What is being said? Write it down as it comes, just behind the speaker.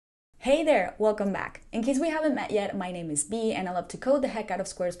Hey there, welcome back. In case we haven't met yet, my name is B and I love to code the heck out of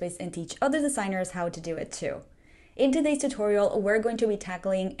Squarespace and teach other designers how to do it too. In today's tutorial, we're going to be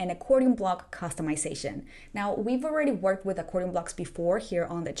tackling an accordion block customization. Now, we've already worked with accordion blocks before here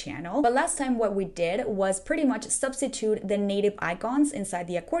on the channel, but last time what we did was pretty much substitute the native icons inside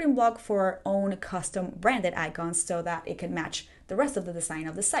the accordion block for our own custom branded icons so that it could match the rest of the design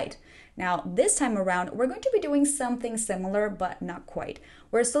of the site. Now, this time around, we're going to be doing something similar, but not quite.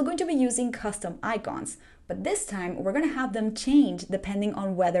 We're still going to be using custom icons, but this time we're going to have them change depending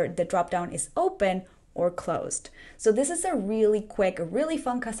on whether the dropdown is open or closed. So this is a really quick, really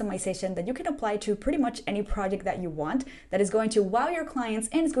fun customization that you can apply to pretty much any project that you want that is going to wow your clients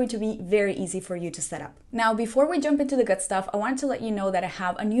and it's going to be very easy for you to set up. Now, before we jump into the good stuff, I wanted to let you know that I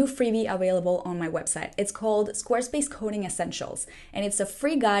have a new freebie available on my website. It's called Squarespace Coding Essentials, and it's a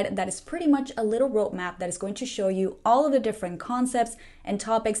free guide that is pretty much a little roadmap that is going to show you all of the different concepts and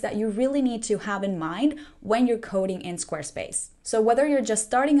topics that you really need to have in mind when you're coding in Squarespace. So whether you're just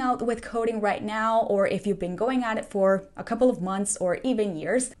starting out with coding right now, or if you've been going at it for a couple of months or even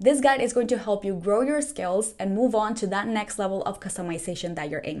years, this guide is going to help you grow your skills and move on to that next level of customization that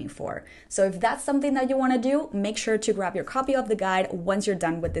you're aiming for. So if that's something that you want to do, make sure to grab your copy of the guide once you're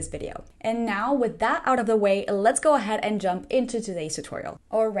done with this video. And now with that out of the way, let's go ahead and jump into today's tutorial.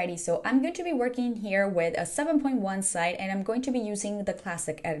 Alrighty, so I'm going to be working here with a 7.1 site and I'm going to be using the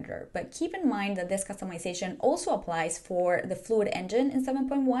classic editor, but keep in mind that this customization also applies for the Fluid engine in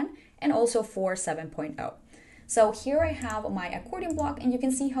 7.1 and also for 7.0. So here I have my accordion block and you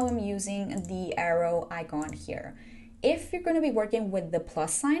can see how I'm using the arrow icon here. If you're going to be working with the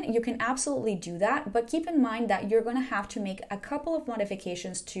plus sign, you can absolutely do that, but keep in mind that you're going to have to make a couple of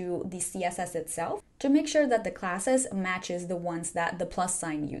modifications to the CSS itself to make sure that the classes matches the ones that the plus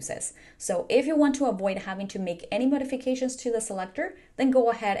sign uses. So if you want to avoid having to make any modifications to the selector, then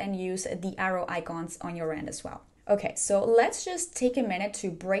go ahead and use the arrow icons on your end as well. Okay, so let's just take a minute to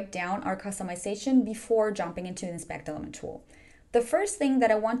break down our customization before jumping into the Inspect Element tool. The first thing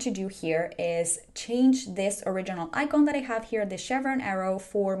that I want to do here is change this original icon that I have here, the chevron arrow,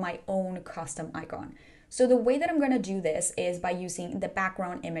 for my own custom icon. So the way that I'm going to do this is by using the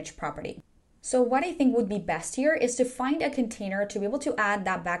background image property. So what I think would be best here is to find a container to be able to add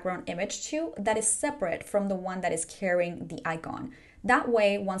that background image to that is separate from the one that is carrying the icon. That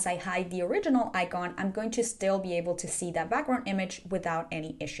way, once I hide the original icon, I'm going to still be able to see that background image without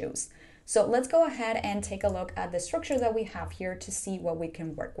any issues. So let's go ahead and take a look at the structure that we have here to see what we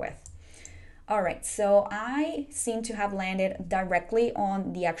can work with. All right, so I seem to have landed directly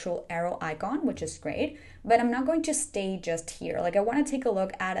on the actual arrow icon, which is great, but I'm not going to stay just here. Like, I want to take a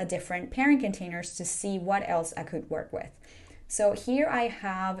look at a different parent containers to see what else I could work with. So here I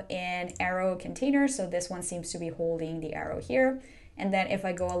have an arrow container. So this one seems to be holding the arrow here. And then if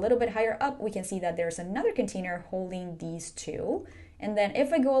I go a little bit higher up, we can see that there's another container holding these two. And then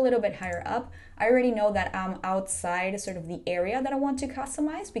if I go a little bit higher up, I already know that I'm outside sort of the area that I want to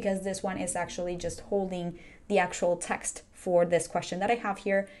customize, because this one is actually just holding the actual text for this question that I have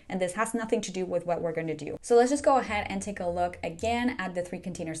here. And this has nothing to do with what we're going to do. So let's just go ahead and take a look again at the three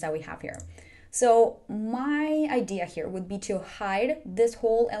containers that we have here. So my idea here would be to hide this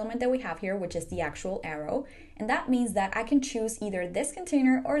whole element that we have here, which is the actual arrow. And that means that I can choose either this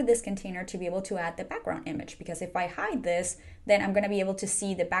container or this container to be able to add the background image. Because if I hide this, then I'm going to be able to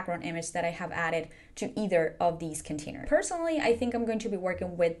see the background image that I have added to either of these containers. Personally, I think I'm going to be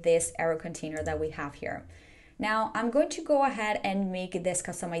working with this arrow container that we have here. Now, I'm going to go ahead and make this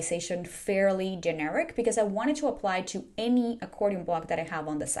customization fairly generic because I want it to apply to any accordion block that I have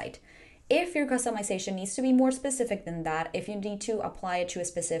on the site. If your customization needs to be more specific than that, if you need to apply it to a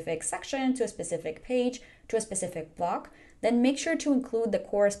specific section, to a specific page, to a specific block, then make sure to include the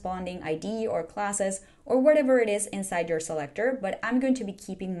corresponding ID or classes or whatever it is inside your selector, but I'm going to be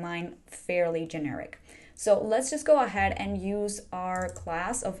keeping mine fairly generic. So let's just go ahead and use our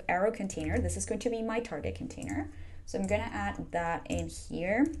class of arrow container. This is going to be my target container. So I'm going to add that in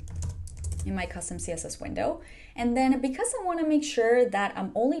here in my custom CSS window. And then because I want to make sure that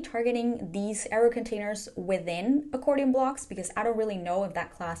I'm only targeting these arrow containers within accordion blocks, because I don't really know if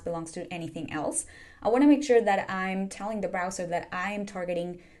that class belongs to anything else, I want to make sure that I'm telling the browser that I am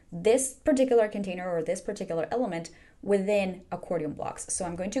targeting this particular container or this particular element within accordion blocks. So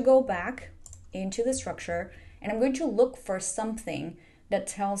I'm going to go back into the structure and I'm going to look for something that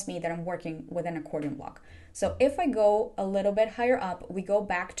tells me that I'm working with an accordion block. So if I go a little bit higher up, we go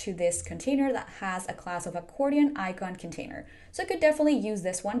back to this container that has a class of accordion icon container. So I could definitely use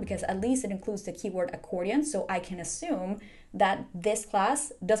this one because at least it includes the keyword accordion. So I can assume that this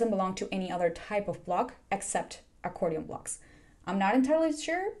class doesn't belong to any other type of block except accordion blocks. I'm not entirely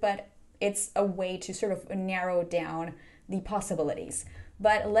sure, but it's a way to sort of narrow down the possibilities.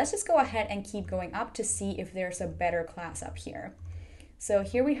 But let's just go ahead and keep going up to see if there's a better class up here. So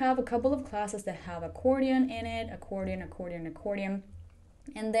here we have a couple of classes that have accordion in it, accordion, accordion, accordion.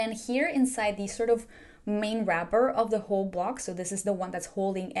 And then here inside the sort of main wrapper of the whole block, so this is the one that's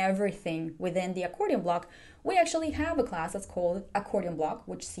holding everything within the accordion block, we actually have a class that's called Accordion Block,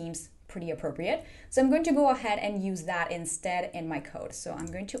 which seems pretty appropriate. So I'm going to go ahead and use that instead in my code. So I'm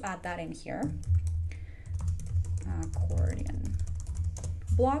going to add that in here, Accordion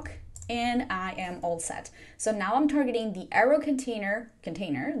Block, and I am all set. So now I'm targeting the arrow container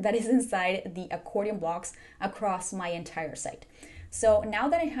that is inside the accordion blocks across my entire site. So now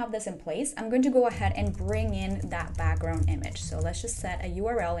that I have this in place, I'm going to go ahead and bring in that background image. So let's just set a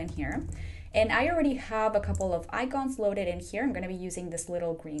URL in here. And I already have a couple of icons loaded in here. I'm going to be using this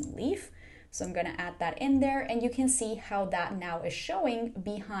little green leaf. So I'm going to add that in there, and you can see how that now is showing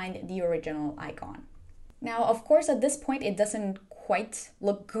behind the original icon. Now, of course, at this point, it doesn't quite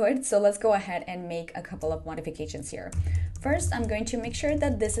look good. So let's go ahead and make a couple of modifications here. First, I'm going to make sure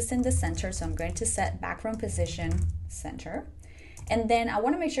that this is in the center. So I'm going to set background position center. And then I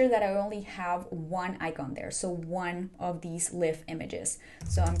want to make sure that I only have one icon there, so one of these leaf images.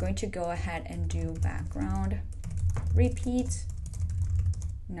 So I'm going to go ahead and do background, repeat,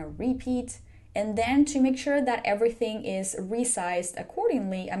 and then to make sure that everything is resized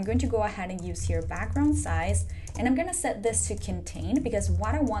accordingly, I'm going to go ahead and use here background size, and I'm going to set this to contain, because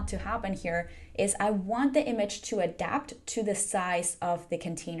what I want to happen here is I want the image to adapt to the size of the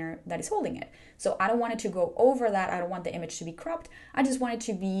container that is holding it. So I don't want it to go over that. I don't want the image to be cropped. I just want it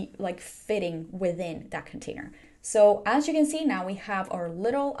to be like fitting within that container. So as you can see, now we have our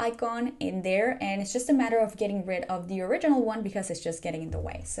little icon in there, and it's just a matter of getting rid of the original one because it's just getting in the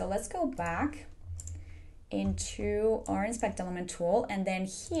way. So let's go back into our inspect element tool, and then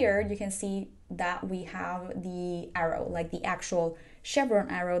here you can see that we have the arrow, like the actual chevron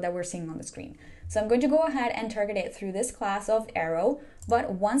arrow that we're seeing on the screen. So I'm going to go ahead and target it through this class of arrow,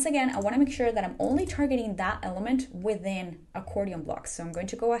 but once again, I want to make sure that I'm only targeting that element within accordion blocks. So I'm going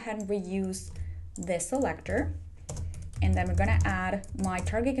to go ahead and reuse this selector, and then we're going to add my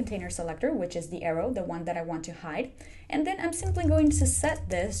target container selector, which is the arrow, the one that I want to hide. And then I'm simply going to set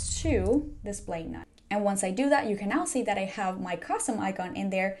this to display none. And once I do that, you can now see that I have my custom icon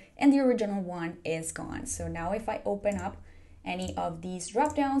in there and the original one is gone. So now if I open up any of these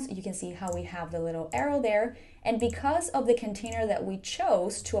drop downs, you can see how we have the little arrow there. And because of the container that we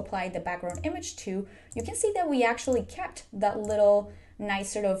chose to apply the background image to, you can see that we actually kept that little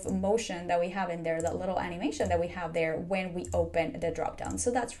nice sort of motion that we have in there, that little animation that we have there when we open the drop down.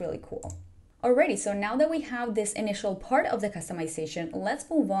 So that's really cool. Alrighty, so now that we have this initial part of the customization, let's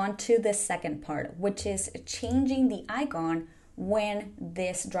move on to the second part, which is changing the icon when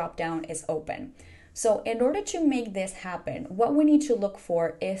this drop down is open. So in order to make this happen, what we need to look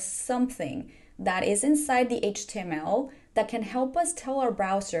for is something that is inside the HTML that can help us tell our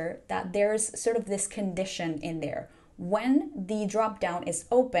browser that there's sort of this condition in there. When the drop down is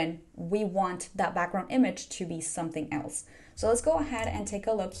open, we want that background image to be something else. So let's go ahead and take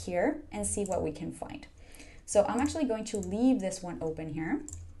a look here and see what we can find. So I'm actually going to leave this one open here,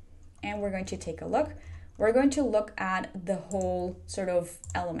 and we're going to take a look. We're going to look at the whole sort of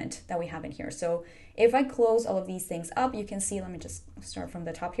element that we have in here. So if I close all of these things up, you can see, let me just start from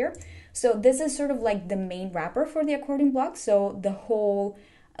the top here. So this is sort of like the main wrapper for the accordion block. So the whole,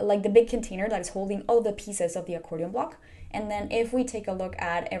 like the big container that is holding all the pieces of the accordion block. And then if we take a look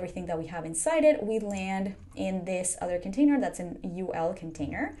at everything that we have inside it, we land in this other container that's an UL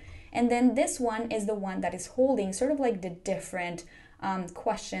container. And then this one is the one that is holding sort of like the different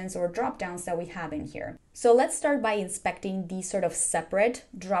questions or drop downs that we have in here. So let's start by inspecting these sort of separate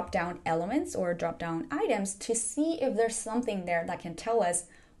drop down elements or drop down items to see if there's something there that can tell us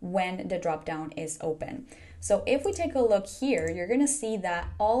when the drop down is open. So if we take a look here, you're going to see that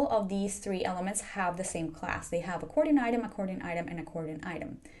all of these three elements have the same class. They have accordion item, and accordion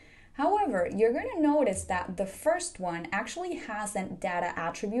item. However, you're going to notice that the first one actually has a data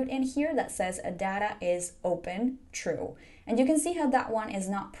attribute in here that says a data is open true. And you can see how that one is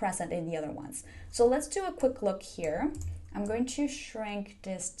not present in the other ones. So let's do a quick look here. I'm going to shrink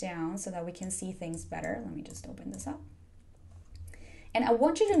this down so that we can see things better. Let me just open this up. And I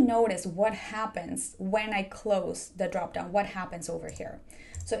want you to notice what happens when I close the dropdown, what happens over here.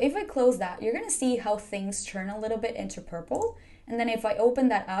 So if I close that, you're going to see how things turn a little bit into purple. And then if I open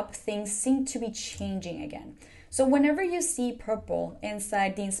that up, things seem to be changing again. So whenever you see purple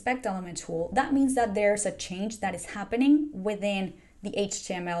inside the inspect element tool, that means that there's a change that is happening within the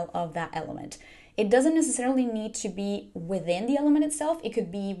HTML of that element. It doesn't necessarily need to be within the element itself. It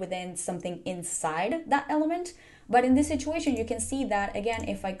could be within something inside that element. But in this situation, you can see that, again,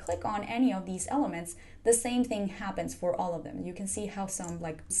 if I click on any of these elements, the same thing happens for all of them. You can see how some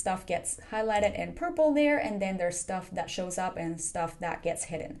like stuff gets highlighted in purple there, and then there's stuff that shows up and stuff that gets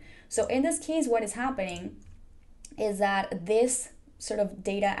hidden. So in this case, what is happening is that this sort of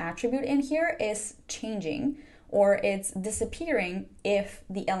data attribute in here is changing, or it's disappearing if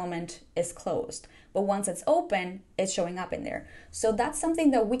the element is closed. But once it's open, it's showing up in there. So that's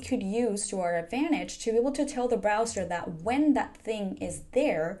something that we could use to our advantage to be able to tell the browser that when that thing is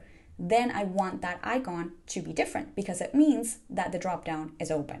there, then I want that icon to be different because it means that the dropdown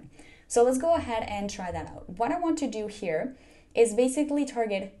is open. So let's go ahead and try that out. What I want to do here is basically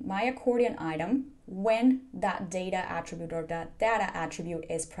target my accordion item when that data attribute or that data attribute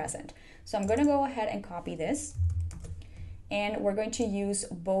is present. So I'm going to go ahead and copy this, and we're going to use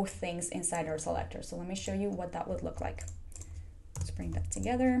both things inside our selector. So let me show you what that would look like. Let's bring that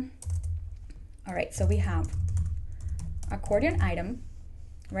together. All right, so we have accordion item,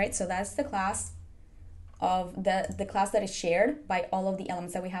 right? So that's the class of the class that is shared by all of the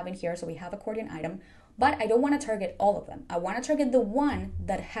elements that we have in here. So we have accordion item, but I don't want to target all of them. I want to target the one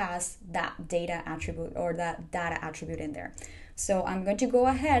that has that data attribute or that data attribute in there. So I'm going to go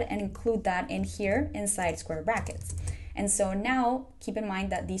ahead and include that in here inside square brackets. And so now keep in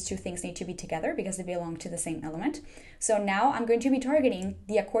mind that these two things need to be together because they belong to the same element. So now I'm going to be targeting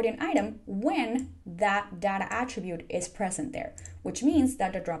the accordion item when that data attribute is present there, which means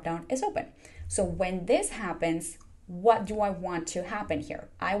that the dropdown is open. So when this happens, what do I want to happen here?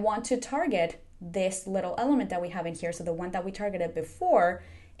 I want to target this little element that we have in here, so the one that we targeted before,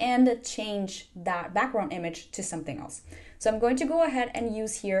 and change that background image to something else. So I'm going to go ahead and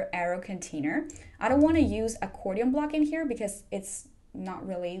use here arrow container. I don't want to use accordion block in here because it's not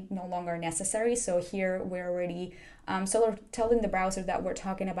really no longer necessary. So here we're already sort of telling the browser that we're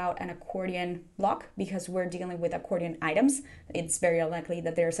talking about an accordion block because we're dealing with accordion items. It's very likely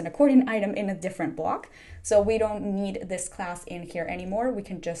that there's an accordion item in a different block. So we don't need this class in here anymore. We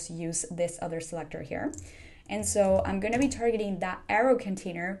can just use this other selector here. And so I'm going to be targeting that arrow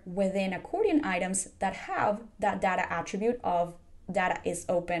container within accordion items that have that data attribute of data is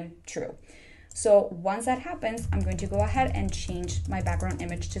open true. So once that happens, I'm going to go ahead and change my background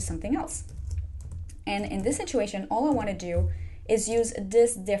image to something else. And in this situation, all I want to do is use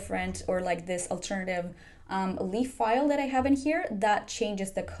this different or like this alternative leaf file that I have in here that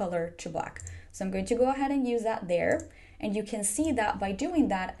changes the color to black. So I'm going to go ahead and use that there. And you can see that by doing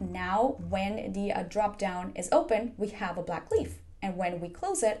that, now when the drop down is open, we have a black leaf. And when we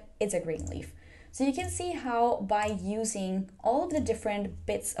close it, it's a green leaf. So you can see how by using all of the different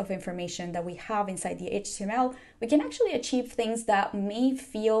bits of information that we have inside the HTML, we can actually achieve things that may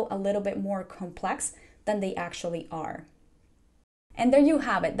feel a little bit more complex than they actually are. And there you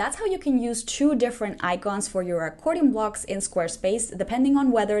have it. That's how you can use two different icons for your accordion blocks in Squarespace, depending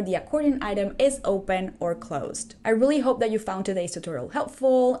on whether the accordion item is open or closed. I really hope that you found today's tutorial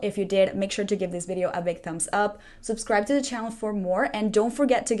helpful. If you did, make sure to give this video a big thumbs up, subscribe to the channel for more, and don't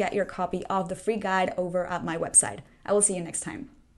forget to get your copy of the free guide over at my website. I will see you next time.